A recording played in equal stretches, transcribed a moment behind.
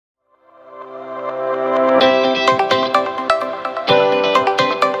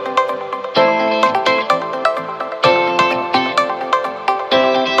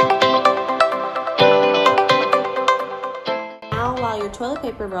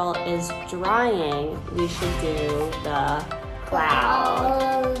roll is drying, we should do the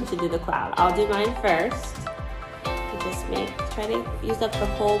cloud. We should do the cloud. I'll do mine first. Just try to use up the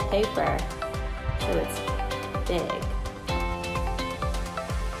whole paper so it's big.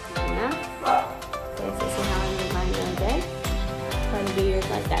 Enough? Okay, so see how I made mine really big? Try to do yours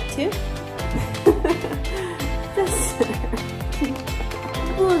like that too.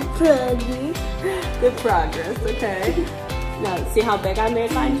 Good progress, okay. Now, see how big I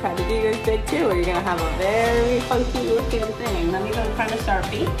made mine? Try to do yours big too, or you're gonna have a very funky looking thing. Let me go in front of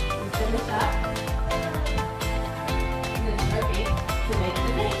Sharpie and finish up. And then Sharpie to make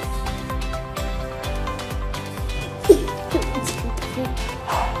the base.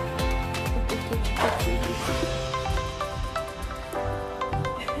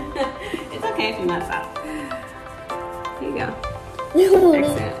 It's okay if you mess up. Here you go. Fix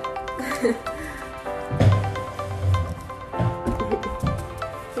it.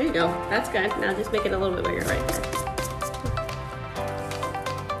 There you go. That's good. Now just make it a little bit bigger right there.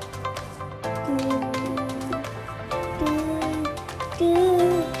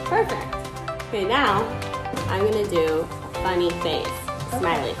 Perfect. Okay, now I'm gonna do a funny face, a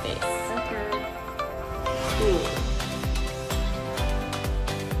smiley face.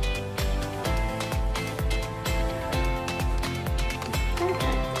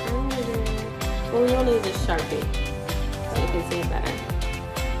 Well, we only use a Sharpie, so you can see it better.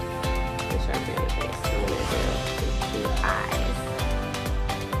 The Sharpie on the face. I'm going to do the eyes.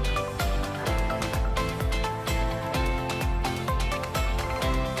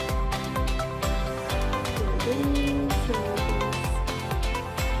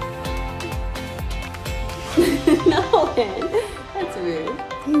 No, that's rude.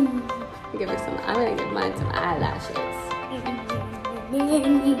 Give her some. I'm going to give mine some eyelashes.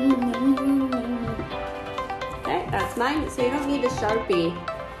 Okay, that's mine. So you don't need to Sharpie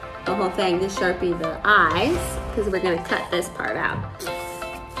the whole thing. Just Sharpie the eyes, because we're gonna cut this part out.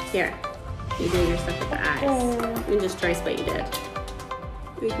 Here, you do your stuff with the eyes. You can just trace what you did.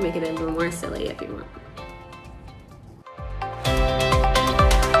 We can make it a little more silly if you want.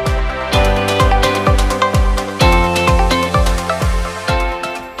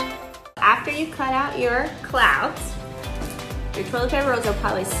 After you cut out your clouds, your toilet paper rolls are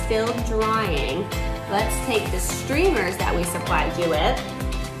probably still drying. Let's take the streamers that we supplied you with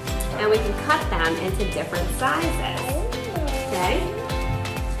and we can cut them into different sizes, okay?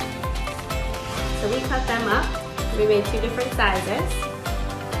 So we cut them up. We made 2 different sizes.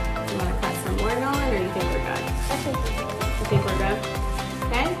 You wanna cut some more, Nolan, or do you think we're good? I think we're good.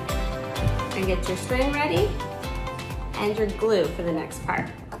 Okay? And get your string ready and your glue for the next part.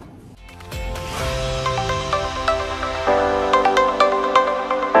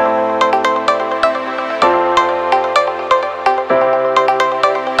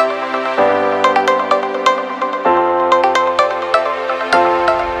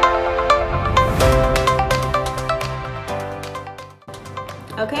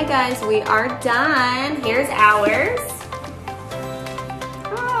 Okay guys, we are done. Here's ours.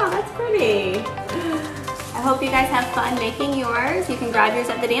 Oh, that's pretty. I hope you guys have fun making yours. You can grab yours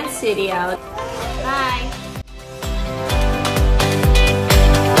at the dance studio. Bye.